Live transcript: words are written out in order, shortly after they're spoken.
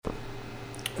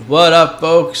What up,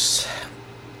 folks?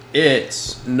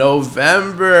 It's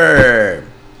November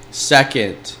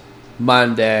 2nd,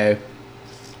 Monday.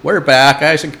 We're back. I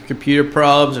had some computer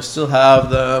problems. I still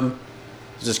have them.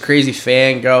 There's this crazy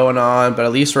fan going on, but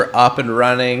at least we're up and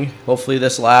running. Hopefully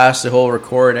this lasts the whole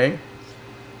recording.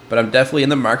 But I'm definitely in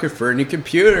the market for a new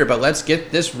computer. But let's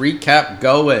get this recap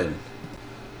going.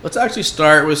 Let's actually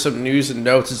start with some news and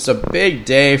notes. It's a big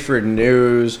day for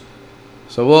news,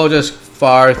 so we'll just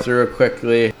fire through it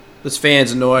quickly. This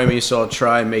fan's annoying me, so I'll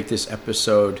try and make this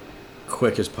episode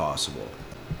quick as possible.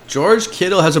 George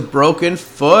Kittle has a broken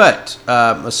foot,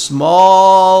 a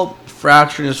small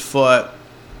fracture in his foot.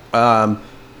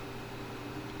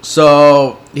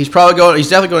 So he's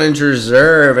definitely going into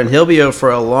reserve, and he'll be out for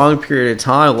a long period of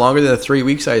time, longer than 3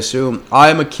 weeks, I assume.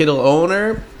 I'm a Kittle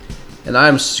owner, and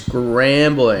I'm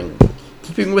scrambling.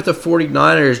 Keeping with the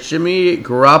 49ers, Jimmy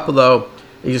Garoppolo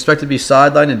is expected to be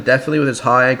sidelined indefinitely with his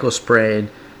high ankle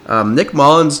sprain. Nick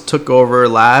Mullins took over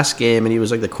last game, and he was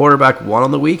like the quarterback one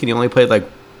on the week, and he only played like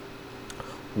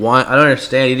one. I don't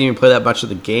understand. He didn't even play that much of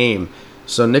the game.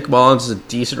 So Nick Mullins is a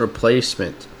decent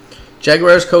replacement.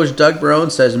 Jaguars coach Doug Marrone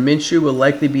says Minshew will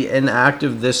likely be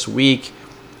inactive this week.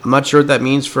 I'm not sure what that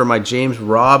means for my James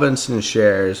Robinson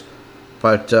shares,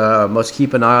 but must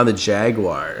keep an eye on the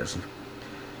Jaguars.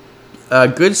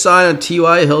 Good sign on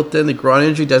T.Y. Hilton. The groin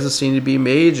injury doesn't seem to be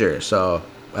major, so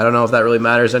I don't know if that really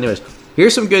matters anyways.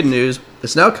 Here's some good news.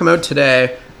 It's now come out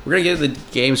today. We're going to get into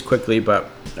the games quickly, but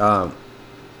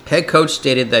head coach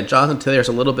stated that Jonathan Taylor has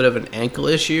a little bit of an ankle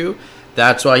issue.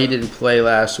 That's why he didn't play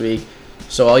last week.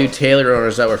 So all you Taylor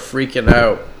owners that were freaking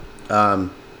out,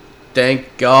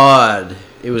 thank God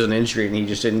it was an injury and he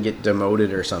just didn't get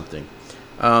demoted or something.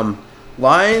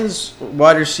 Lions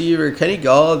wide receiver Kenny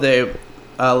Golladay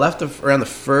left around the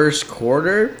first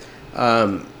quarter.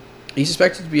 He's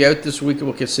expected to be out this week and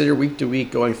will consider week to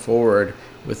week going forward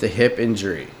with a hip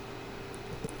injury.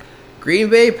 Green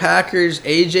Bay Packers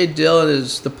A.J. Dillon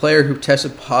is the player who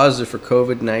tested positive for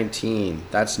COVID-19.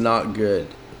 That's not good.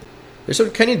 There's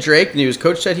some Kenny Drake news.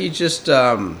 Coach said he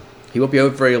won't be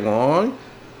out very long.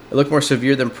 It looked more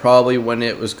severe than probably when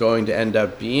it was going to end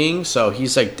up being. So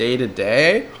he's like day to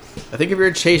day. I think if you're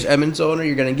a Chase Edmonds owner,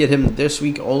 you're going to get him this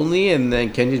week only, and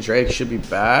then Kenny Drake should be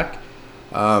back.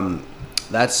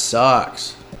 That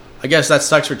sucks. I guess that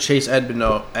sucks for Chase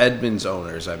Edmonds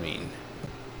owners,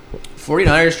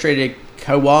 49ers traded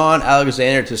Kawan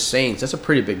Alexander to Saints. That's a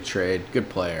pretty big trade. Good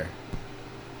player.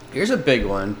 Here's a big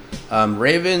one.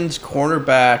 Ravens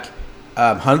cornerback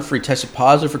Humphrey tested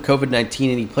positive for COVID-19,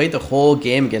 and he played the whole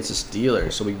game against the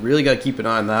Steelers. So we really got to keep an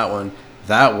eye on that one.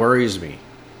 That worries me.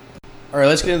 All right,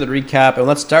 let's get into the recap, and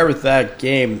let's start with that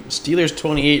game. Steelers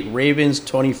 28, Ravens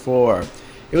 24.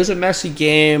 It was a messy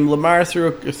game. Lamar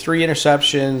threw 3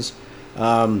 interceptions.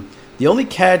 The only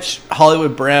catch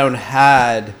Hollywood Brown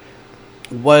had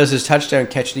was his touchdown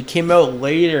catch. And he came out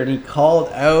later and he called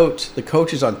out the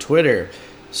coaches on Twitter.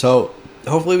 So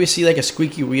hopefully we see like a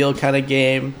squeaky wheel kind of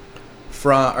game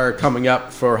coming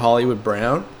up for Hollywood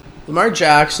Brown. Lamar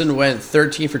Jackson went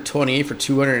 13 for 28 for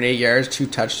 208 yards, 2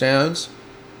 touchdowns.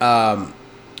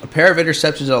 A pair of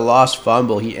interceptions and a lost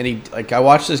fumble. I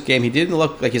watched this game. He didn't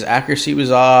look like his accuracy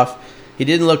was off. He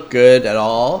didn't look good at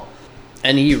all.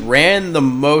 And he ran the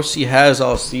most he has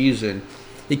all season.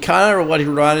 He kind of, what he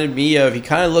reminded me of, he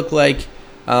kind of looked like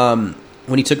when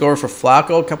he took over for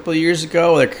Flacco a couple of years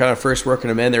ago. They're kind of first working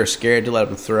him in. They were scared to let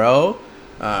him throw.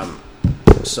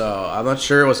 So I'm not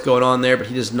sure what's going on there, but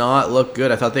he does not look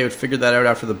good. I thought they would figure that out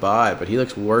after the bye, but he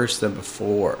looks worse than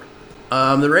before.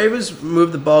 The Ravens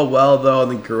moved the ball well, though, on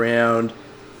the ground.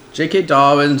 J.K.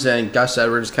 Dobbins and Gus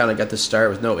Edwards kind of got the start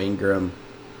with no Ingram.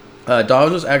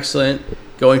 Dobbins was excellent,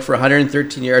 going for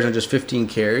 113 yards on just 15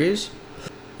 carries.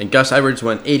 And Gus Edwards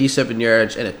went 87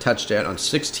 yards and a touchdown on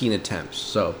 16 attempts.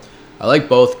 So I like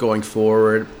both going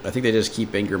forward. I think they just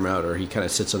keep Ingram out, or he kind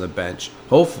of sits on the bench,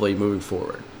 hopefully moving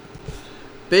forward.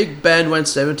 Big Ben went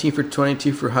 17 for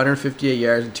 22 for 158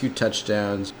 yards and 2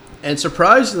 touchdowns. And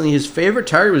surprisingly, his favorite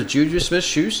target was Juju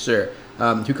Smith-Schuster,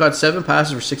 who caught 7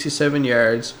 passes for 67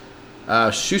 yards.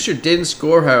 Schuster didn't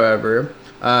score, however.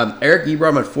 Eric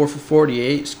Ebron went 4 for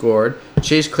 48, scored.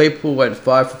 Chase Claypool went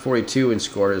 5 for 42 and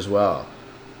scored as well.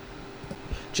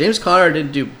 James Conner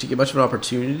didn't get much of an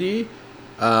opportunity,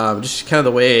 just kind of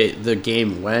the way the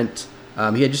game went.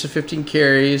 He had just 15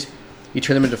 carries. He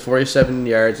turned them into 47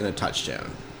 yards and a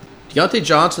touchdown. Deontay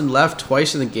Johnson left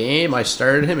twice in the game. I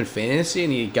started him in fantasy,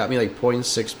 and he got me like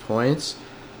 0.6 points.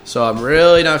 So I'm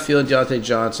really not feeling Deontay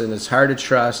Johnson. It's hard to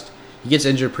trust. He gets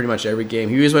injured pretty much every game.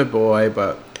 He was my boy,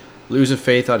 but losing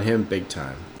faith on him big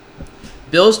time.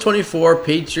 Bills 24,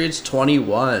 Patriots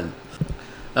 21.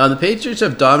 The Patriots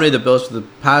have dominated the Bills for the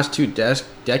past two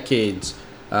decades,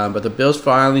 but the Bills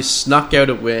finally snuck out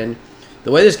a win.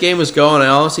 The way this game was going, I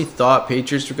honestly thought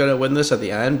Patriots were going to win this at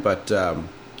the end, but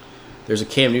there's a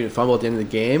Cam Newton fumble at the end of the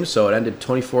game, so it ended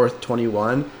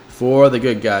 24-21 for the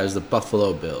good guys, the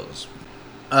Buffalo Bills.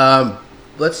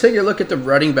 Let's take a look at the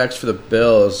running backs for the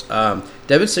Bills.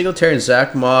 Devin Singletary and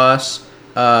Zach Moss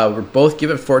were both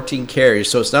given 14 carries,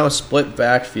 so it's now a split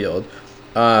backfield.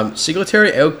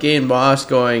 Singletary outgained Moss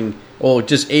going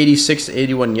just 86 to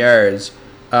 81 yards.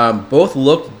 Both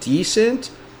looked decent,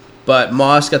 but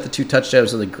Moss got the 2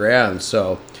 touchdowns on the ground.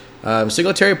 So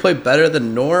Singletary played better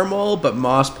than normal, but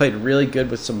Moss played really good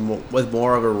with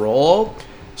more of a role.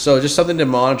 So just something to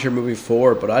monitor moving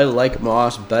forward. But I like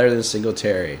Moss better than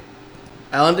Singletary.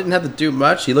 Allen didn't have to do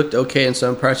much. He looked okay in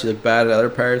some parts. He looked bad in other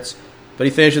parts. But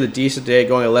he finished with a decent day,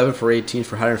 going 11 for 18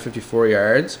 for 154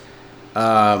 yards.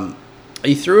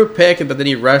 He threw a pick, but then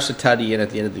he rushed a tutty in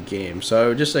at the end of the game.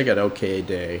 So just like an okay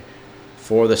day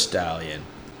for the Stallion.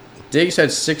 Diggs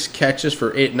had 6 catches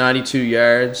for 892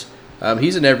 yards.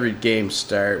 He's an every game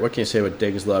start. What can you say about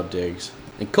Diggs? Love Diggs.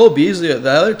 And Cole Beasley, the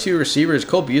other 2 receivers,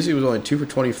 Cole Beasley was only 2 for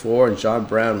 24, and John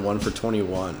Brown 1 for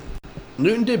 21.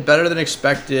 Newton did better than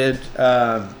expected,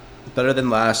 better than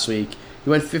last week. He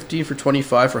went 15 for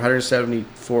 25 for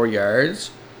 174 yards.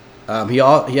 He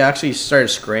actually started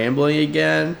scrambling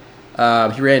again.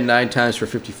 He ran 9 times for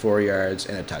 54 yards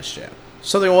and a touchdown.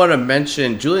 Something I wanted to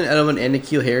mention, Julian Edelman and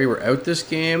N'Keal Harry were out this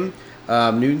game.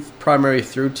 Newton primarily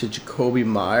threw to Jacoby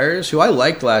Myers, who I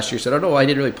liked last year, so I don't know why he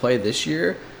didn't really play this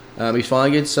year. He's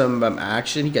finally getting some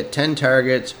action. He got 10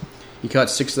 targets. He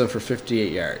caught 6 of them for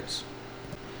 58 yards.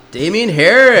 Damian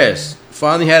Harris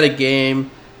finally had a game.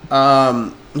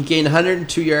 He gained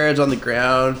 102 yards on the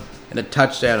ground and a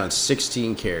touchdown on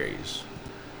 16 carries.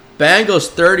 Bengals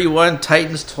 31,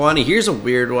 Titans 20. Here's a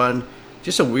weird one.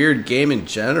 Just a weird game in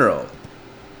general.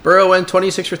 Burrow went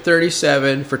 26 for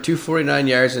 37 for 249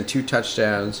 yards and 2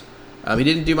 touchdowns. He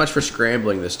didn't do much for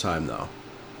scrambling this time, though.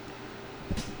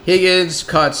 Higgins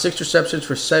caught 6 receptions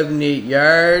for 78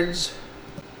 yards.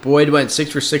 Boyd went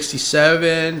 6 for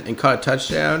 67 and caught a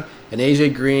touchdown. And A.J.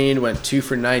 Green went 2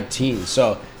 for 19.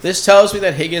 So this tells me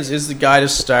that Higgins is the guy to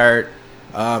start.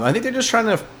 I think they're just trying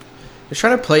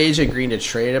to play A.J. Green to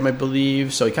trade him, I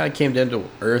believe. So he kind of came down to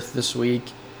earth this week.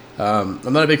 I'm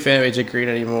not a big fan of A.J. Green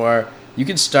anymore. You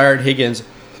can start Higgins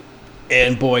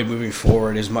and Boyd moving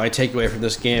forward is my takeaway from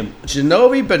this game.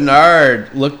 Jacoby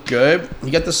Bernard looked good.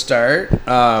 He got the start.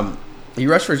 He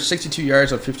rushed for 62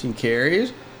 yards on 15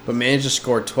 carries, but managed to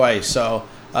score twice. So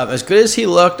as good as he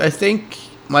looked, I think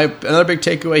another big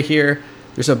takeaway here,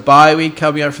 there's a bye week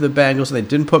coming out for the Bengals, and they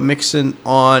didn't put Mixon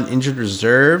on injured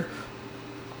reserve.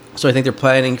 So I think they're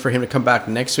planning for him to come back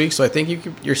next week. So I think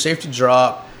you're safe to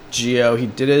drop Gio. He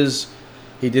did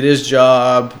his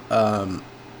job.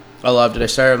 I loved it. I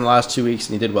started him the last 2 weeks,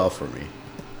 and he did well for me.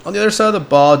 On the other side of the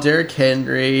ball, Derrick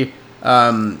Henry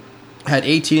had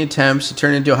 18 attempts. He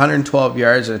turned into 112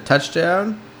 yards and a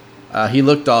touchdown. He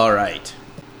looked all right.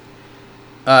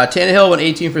 Tannehill went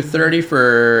 18 for 30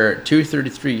 for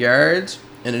 233 yards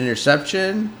and an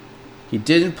interception. He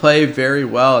didn't play very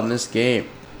well in this game.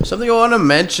 Something I want to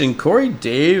mention, Corey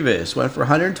Davis went for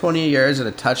 128 yards and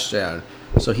a touchdown.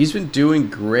 So he's been doing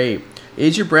great.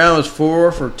 A.J. Brown was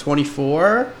 4 for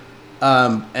 24,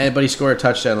 but he scored a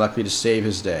touchdown, luckily, to save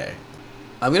his day.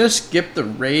 I'm going to skip the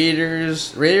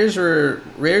Raiders. Raiders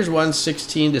won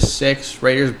 16-6.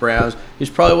 Raiders-Browns.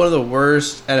 It's probably one of the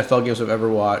worst NFL games I've ever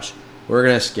watched. We're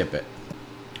going to skip it.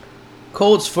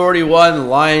 Colts 41,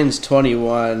 Lions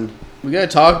 21. We got to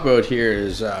talk about here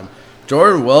is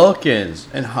Jordan Wilkins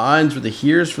and Hines were the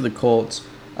heroes for the Colts.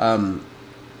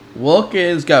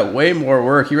 Wilkins got way more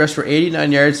work. He rushed for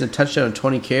 89 yards and a touchdown on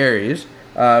 20 carries.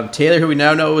 Taylor, who we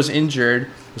now know was injured,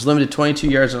 was limited to 22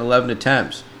 yards on 11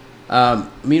 attempts.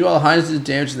 Meanwhile, Hines did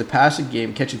damage in the passing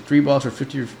game, catching 3 balls for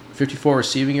 54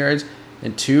 receiving yards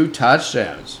and 2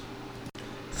 touchdowns.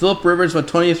 Phillip Rivers went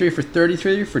 23 for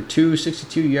 33 for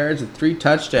 262 yards and 3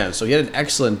 touchdowns, so he had an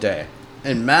excellent day.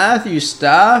 And Matthew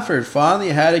Stafford finally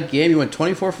had a game. He went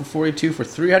 24 for 42 for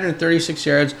 336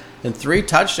 yards and 3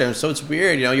 touchdowns. So it's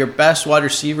weird, your best wide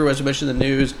receiver, as I mentioned in the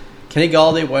news, Kenny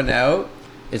Galladay went out,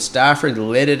 and Stafford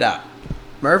lit it up.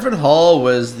 Marvin Hall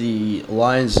was the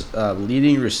Lions'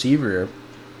 leading receiver.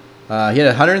 He had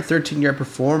a 113-yard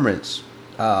performance.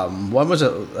 I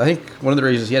think one of the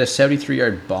reasons he had a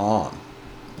 73-yard bomb.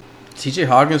 TJ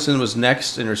Hawkinson was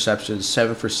next in receptions,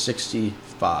 7 for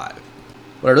 65.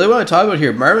 What I really want to talk about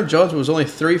here, Marvin Jones was only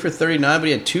 3 for 39, but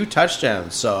he had 2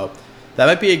 touchdowns. So that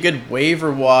might be a good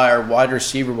waiver wire wide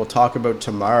receiver we'll talk about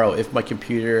tomorrow if my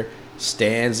computer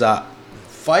stands up.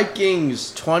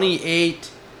 Vikings 28,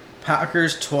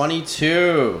 Packers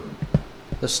 22.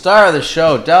 The star of the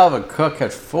show, Dalvin Cook,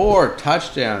 had 4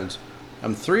 touchdowns.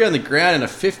 3 on the ground and a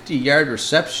 50-yard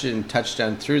reception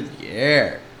touchdown through the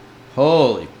air.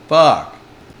 Holy fuck.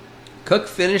 Cook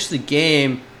finished the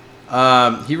game.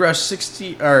 He rushed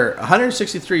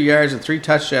 163 yards and 3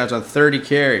 touchdowns on 30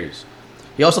 carries.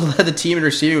 He also led the team in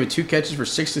receiving with 2 catches for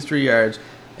 63 yards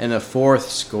and a 4th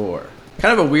score.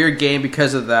 Kind of a weird game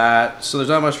because of that, so there's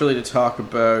not much really to talk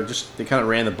about. Just they kind of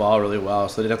ran the ball really well,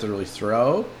 so they didn't have to really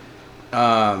throw.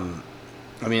 Adam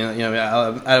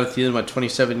Thielen went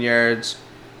 27 yards,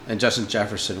 and Justin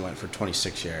Jefferson went for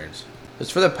 26 yards. As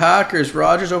for the Packers,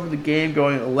 Rodgers opened the game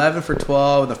going 11 for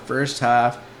 12 in the first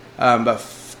half,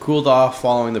 but cooled off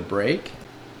following the break.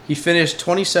 He finished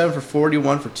 27 for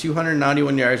 41 for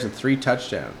 291 yards and 3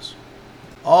 touchdowns.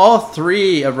 All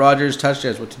 3 of Rodgers'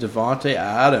 touchdowns went to Devontae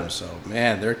Adams, so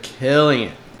man, they're killing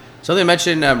it. Something I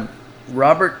mentioned,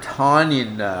 Robert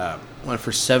Tonyan went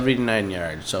for 79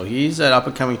 yards, so he's an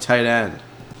up-and-coming tight end.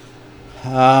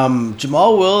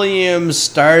 Jamal Williams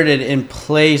started in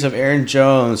place of Aaron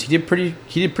Jones. He did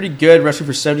pretty good, rushing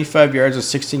for 75 yards with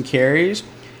 16 carries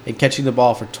and catching the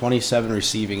ball for 27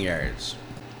 receiving yards.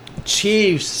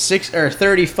 Chiefs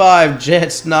 35,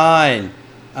 Jets 9.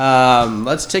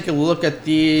 Let's take a look at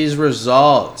these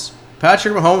results.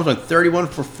 Patrick Mahomes went 31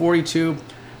 for 42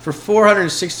 for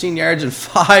 416 yards and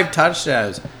 5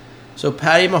 touchdowns. So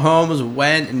Patty Mahomes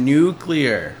went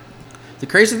nuclear. The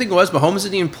crazy thing was Mahomes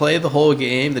didn't even play the whole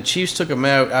game. The Chiefs took him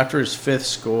out after his 5th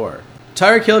score.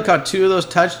 Tyreek Hill caught 2 of those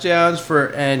touchdowns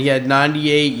and he had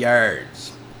 98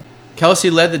 yards. Kelsey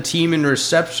led the team in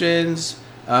receptions.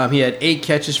 He had 8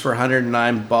 catches for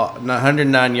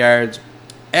 109 yards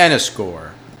and a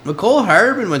score. Mecole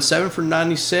Hardman went 7 for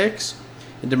 96,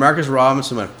 and Demarcus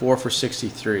Robinson went 4 for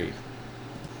 63.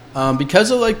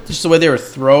 Because of just the way they were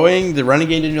throwing, the running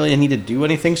game didn't really need to do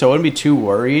anything, so I wouldn't be too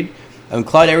worried.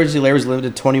 Clyde Edwards-Helaire was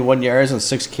limited to 21 yards and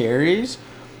 6 carries.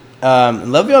 And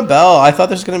Le'Veon Bell, I thought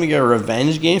this was going to be a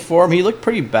revenge game for him. He looked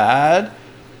pretty bad.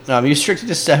 He was restricted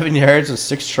to 7 yards and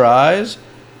 6 tries.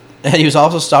 And he was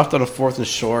also stopped on a 4th and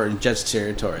short in Jets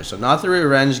territory. So not the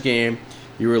revenge game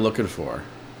you were looking for.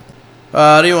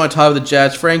 I don't want to talk about the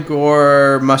Jets. Frank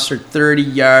Gore mustered 30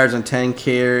 yards and 10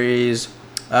 carries.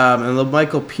 And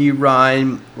Michael P.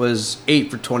 Ryan was 8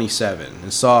 for 27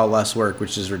 and saw less work,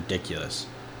 which is ridiculous.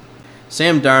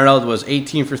 Sam Darnold was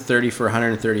 18 for 30 for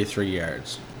 133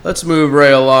 yards. Let's move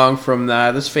right along from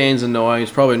that. This fan's annoying.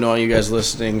 It's probably annoying you guys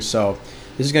listening, so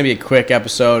this is going to be a quick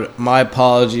episode. My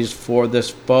apologies for this,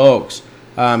 folks.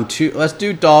 Let's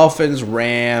do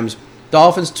Dolphins-Rams.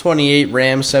 Dolphins 28,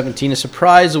 Rams 17. A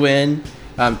surprise win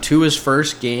to his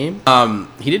first game.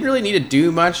 He didn't really need to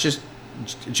do much. Just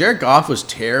Jared Goff was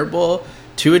terrible.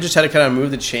 Tua just had to kind of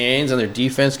move the chains, and their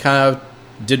defense kind of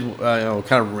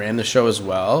ran the show as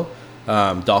well.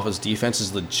 Dolphins defense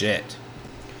is legit.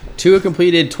 Tua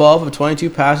completed 12 of 22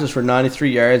 passes for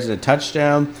 93 yards and a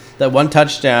touchdown. That one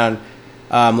touchdown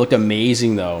looked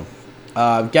amazing, though.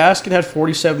 Gaskin had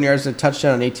 47 yards and a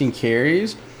touchdown on 18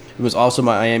 carries. He was also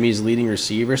Miami's leading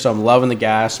receiver, so I'm loving the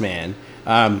gas, man.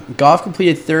 Goff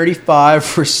completed 35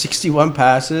 for 61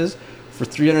 passes for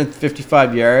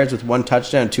 355 yards with 1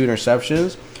 touchdown and 2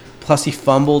 interceptions. Plus, he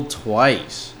fumbled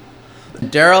twice.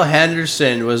 Darrell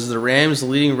Henderson was the Rams'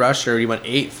 leading rusher. He went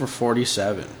 8 for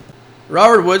 47.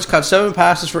 Robert Woods caught 7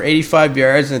 passes for 85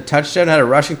 yards and a touchdown, had a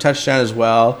rushing touchdown as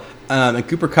well. And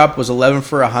Cooper Kupp was 11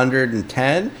 for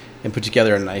 110 and put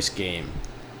together a nice game.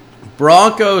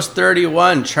 Broncos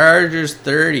 31, Chargers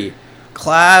 30.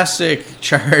 Classic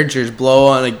Chargers blow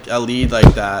on a lead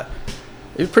like that.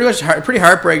 It was pretty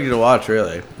heartbreaking to watch,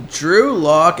 really. Drew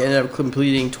Lock ended up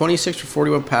completing 26 for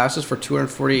 41 passes for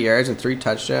 248 yards and 3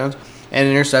 touchdowns and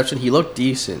an interception. He looked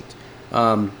decent.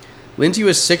 Lindsey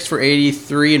was 6 for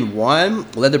 83 and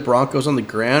 1, led the Broncos on the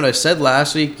ground. I said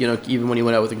last week, even when he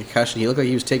went out with a concussion, he looked like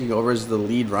he was taking over as the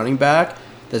lead running back.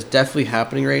 That's definitely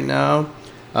happening right now.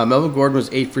 Melvin Gordon was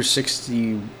 8 for 26,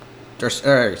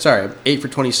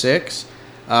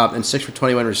 and 6 for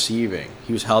 21 receiving.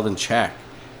 He was held in check.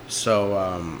 So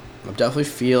I'm definitely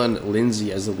feeling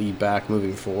Lindsey as the lead back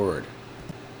moving forward.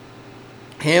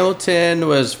 Hamilton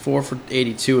was 4 for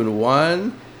 82 and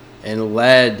 1 and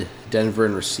led Denver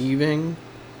in receiving.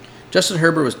 Justin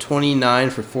Herbert was 29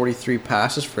 for 43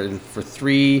 passes for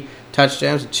 3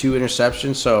 touchdowns and 2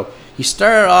 interceptions. So he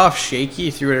started off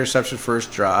shaky through interception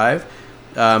first drive,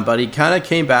 but he kind of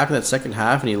came back in that second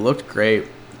half and he looked great.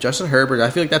 Justin Herbert,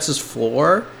 I feel like that's his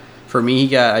floor. For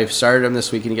me, I started him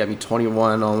this week and he got me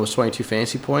 21, almost 22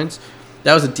 fantasy points.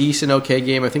 That was a decent, okay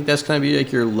game. I think that's going to be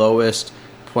like your lowest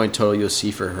point total you'll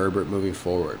see for Herbert moving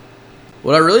forward.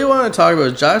 What I really want to talk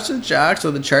about is Justin Jackson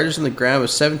of the Chargers on the ground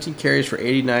with 17 carries for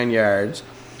 89 yards.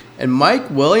 And Mike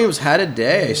Williams had a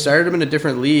day. I started him in a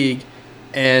different league,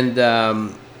 and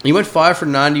he went 5 for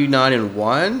 99 and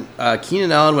 1.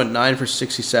 Keenan Allen went 9 for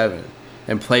 67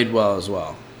 and played well as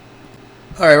well.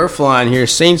 All right, we're flying here.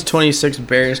 Saints 26,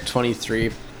 Bears 23.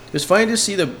 It was funny to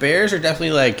see the Bears are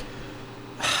definitely like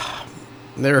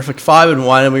they were like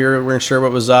 5-1, and we weren't sure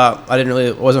what was up.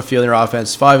 Wasn't feeling their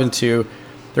offense. 5-2.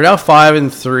 They're now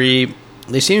 5-3.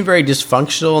 They seem very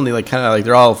dysfunctional, and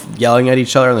they're all yelling at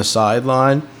each other on the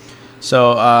sideline.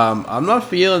 So I'm not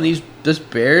feeling this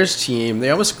Bears team. They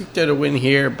almost squeaked out a win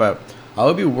here, but I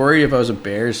would be worried if I was a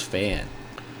Bears fan.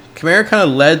 Kamara kind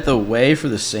of led the way for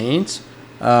the Saints.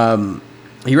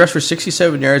 He rushed for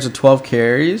 67 yards and 12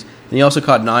 carries, and he also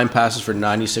caught 9 passes for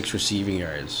 96 receiving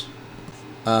yards.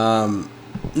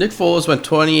 Nick Foles went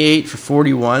 28 for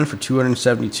 41 for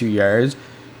 272 yards,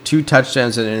 2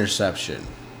 touchdowns and an interception.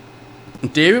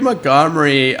 David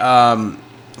Montgomery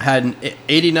had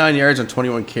 89 yards on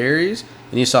 21 carries,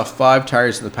 and he saw 5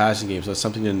 targets in the passing game, so that's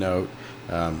something to note.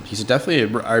 He's definitely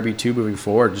an RB2 moving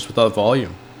forward, just without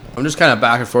volume. I'm just kind of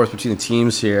back and forth between the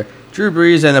teams here. Drew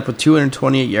Brees ended up with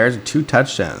 228 yards and 2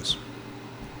 touchdowns.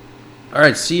 All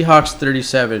right, Seahawks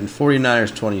 37,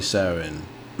 49ers 27.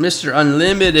 Mr.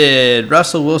 Unlimited,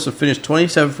 Russell Wilson finished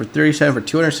 27 for 37 for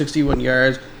 261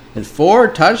 yards and 4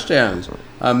 touchdowns.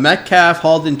 Metcalf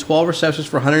hauled in 12 receptions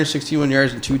for 161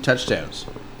 yards and 2 touchdowns.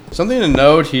 Something to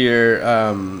note here,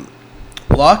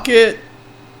 Lockett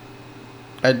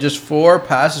had just 4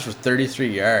 passes for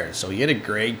 33 yards, so he had a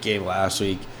great game last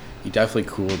week. He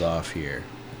definitely cooled off here.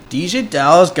 DJ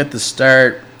Dallas got the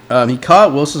start. He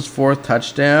caught Wilson's 4th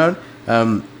touchdown.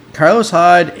 Carlos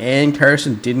Hyde and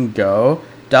Carson didn't go.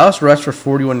 Dallas rushed for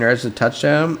 41 yards and a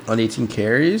touchdown on 18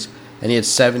 carries, and he had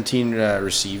 17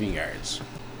 receiving yards.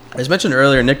 As mentioned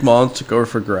earlier, Nick Mullins took over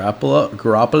for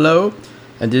Garoppolo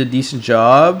and did a decent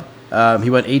job. He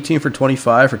went 18 for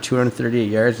 25 for 238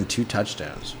 yards and 2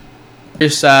 touchdowns.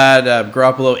 Very sad,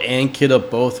 Garoppolo and Kittle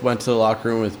both went to the locker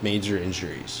room with major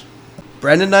injuries.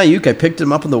 Brandon Ayuk, I picked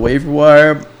him up on the waiver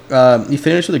wire. He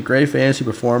finished with a great fantasy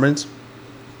performance.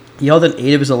 He held in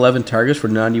 8 of his 11 targets for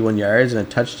 91 yards and a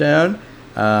touchdown,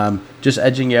 just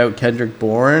edging out Kendrick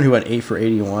Bourne, who went 8 for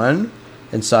 81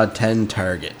 and saw 10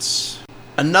 targets.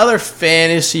 Another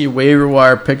fantasy waiver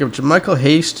wire pickup, JaMycal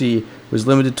Hasty was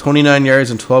limited 29 yards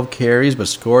and 12 carries, but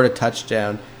scored a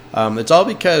touchdown. It's all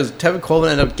because Tevin Coleman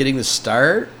ended up getting the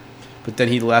start, but then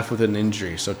he left with an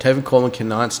injury. So Tevin Coleman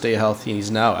cannot stay healthy, and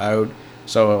he's now out.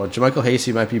 So JaMycal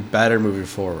Hasty might be better moving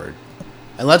forward.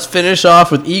 And let's finish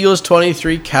off with Eagles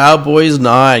 23, Cowboys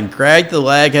 9. Greg the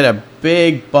Leg had a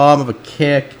big bomb of a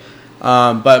kick,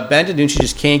 but Ben DiNucci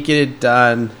just can't get it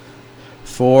done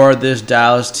for this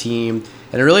Dallas team,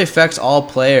 and it really affects all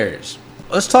players.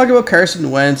 Let's talk about Carson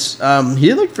Wentz. He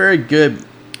didn't look very good.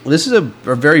 This is a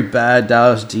very bad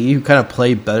Dallas D who kind of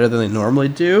played better than they normally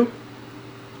do.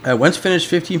 Wentz finished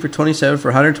 15 for 27 for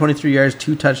 123 yards,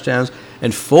 2 touchdowns,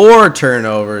 and 4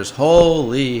 turnovers.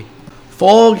 Holy.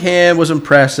 Fulgham was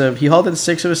impressive. He hauled in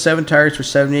 6 of his 7 targets for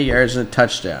 78 yards and a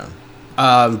touchdown.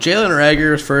 Jalen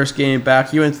Reagor's first game back,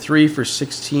 he went 3 for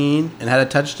 16 and had a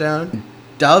touchdown.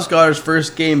 Dallas Goedert's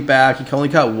first game back, he only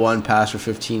caught 1 pass for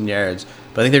 15 yards,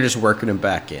 but I think they're just working him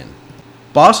back in.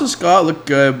 Boston Scott looked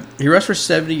good. He rushed for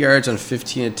 70 yards on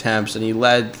 15 attempts, and he's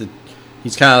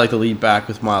kind of like the lead back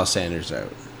with Miles Sanders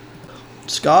out.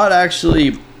 Scott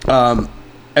actually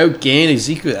outgained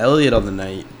Ezekiel Elliott on the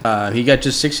night. He got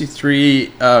just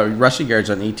 63 rushing yards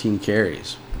on 18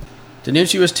 carries.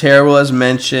 DiNucci was terrible, as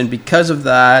mentioned. Because of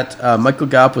that, Michael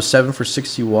Gallup was 7 for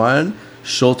 61.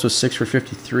 Schultz was 6 for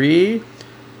 53.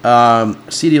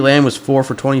 CeeDee Lamb was 4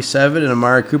 for 27, and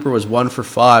Amari Cooper was 1 for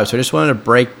 5. So I just wanted to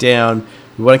break down.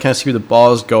 We want to kind of see where the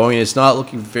ball is going. It's not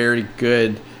looking very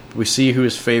good, but we see who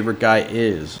his favorite guy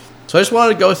is. So I just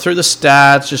wanted to go through the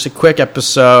stats, just a quick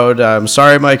episode. I'm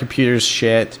sorry my computer's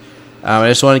shit. I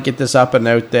just want to get this up and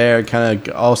out there and kind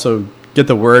of also get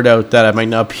the word out that I might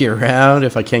not be around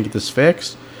if I can't get this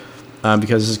fixed,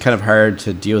 because this is kind of hard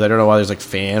to deal with. I don't know why there's like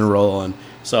fan rolling.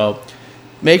 So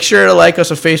make sure to like us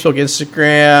on Facebook,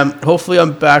 Instagram. Hopefully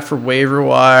I'm back for waiver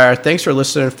wire. Thanks for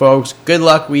listening, folks. Good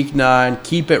luck week 9.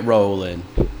 Keep it rolling.